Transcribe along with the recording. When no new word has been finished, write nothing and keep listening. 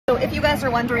if you guys are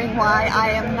wondering why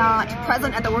I am not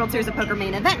present at the World Series of Poker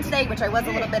main event today, which I was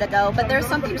a little bit ago, but there's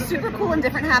something super cool and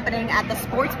different happening at the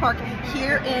sports park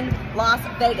here in Las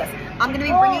Vegas. I'm going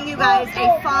to be bringing you guys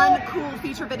a fun, cool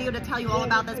feature video to tell you all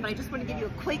about this, but I just want to give you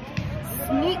a quick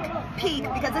sneak peek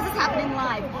because this is happening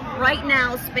live. Right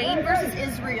now, Spain versus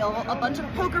Israel, a bunch of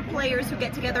poker players who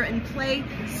get together and play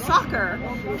soccer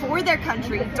for their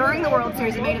country during the World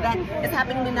Series of main event is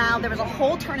happening now. There was a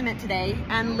whole tournament today,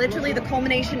 and literally the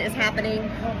culmination is happening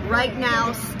right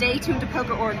now. Stay tuned to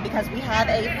Poker.org because we have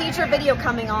a feature video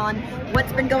coming on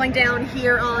what's been going down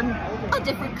here on a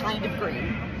different kind of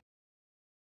green.